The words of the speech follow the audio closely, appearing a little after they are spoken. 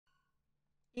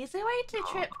Easy way to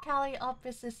trip Calli up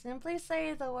is to simply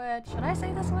say the word. Should I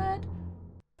say this word?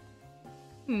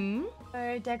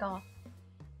 Bodega.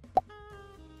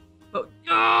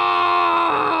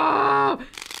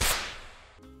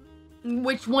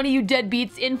 Which one of you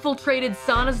deadbeats infiltrated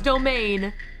Sana's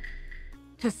domain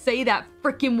to say that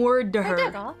freaking word to her?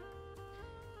 Bodega.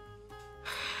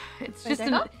 It's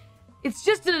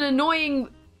just an annoying.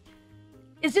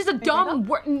 It's just a dumb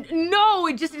word. No,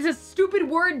 it just is a stupid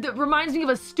word that reminds me of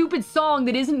a stupid song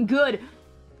that isn't good.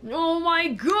 Oh my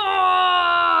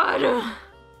god!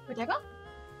 Bodega?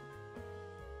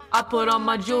 I put on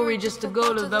my jewelry just to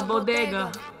go to the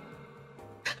bodega.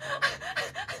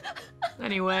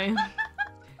 Anyway.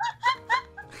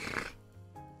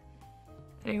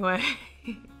 Anyway.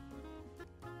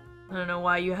 I don't know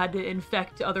why you had to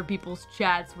infect other people's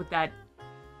chats with that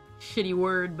shitty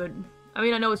word, but I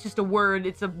mean, I know it's just a word.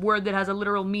 It's a word that has a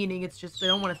literal meaning. It's just I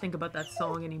don't want to think about that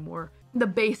song anymore. The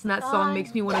bass in that song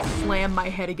makes me want to slam my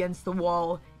head against the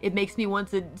wall. It makes me want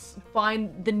to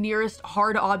find the nearest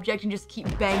hard object and just keep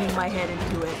banging my head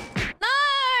into it. No!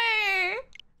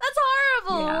 That's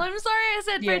horrible! Yeah. I'm sorry I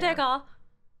said bodega.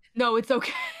 No, it's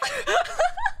okay.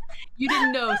 You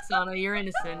didn't know, Sana. You're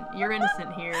innocent. You're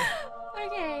innocent here.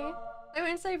 Okay. I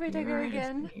won't say bodega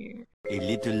again. A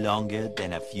little longer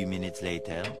than a few minutes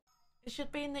later. It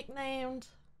should be nicknamed...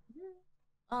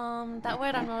 that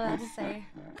word I'm not allowed to say.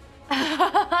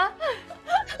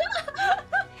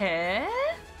 Heh?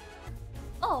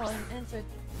 Oh, and it's a...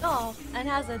 Oh, and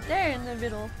has a dare in the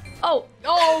middle. Oh,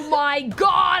 oh my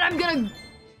god, I'm gonna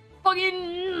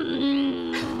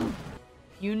fucking...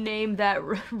 You name that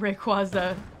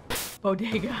Rayquaza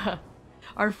bodega.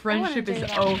 Our friendship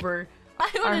is over.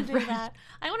 I wanna do that.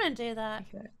 I wanna do that.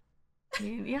 Okay.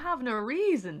 You have no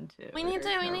reason to. We need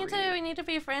to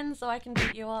be friends so I can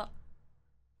beat you up.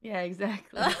 Yeah,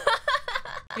 exactly.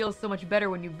 Feels so much better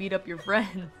when you beat up your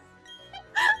friends.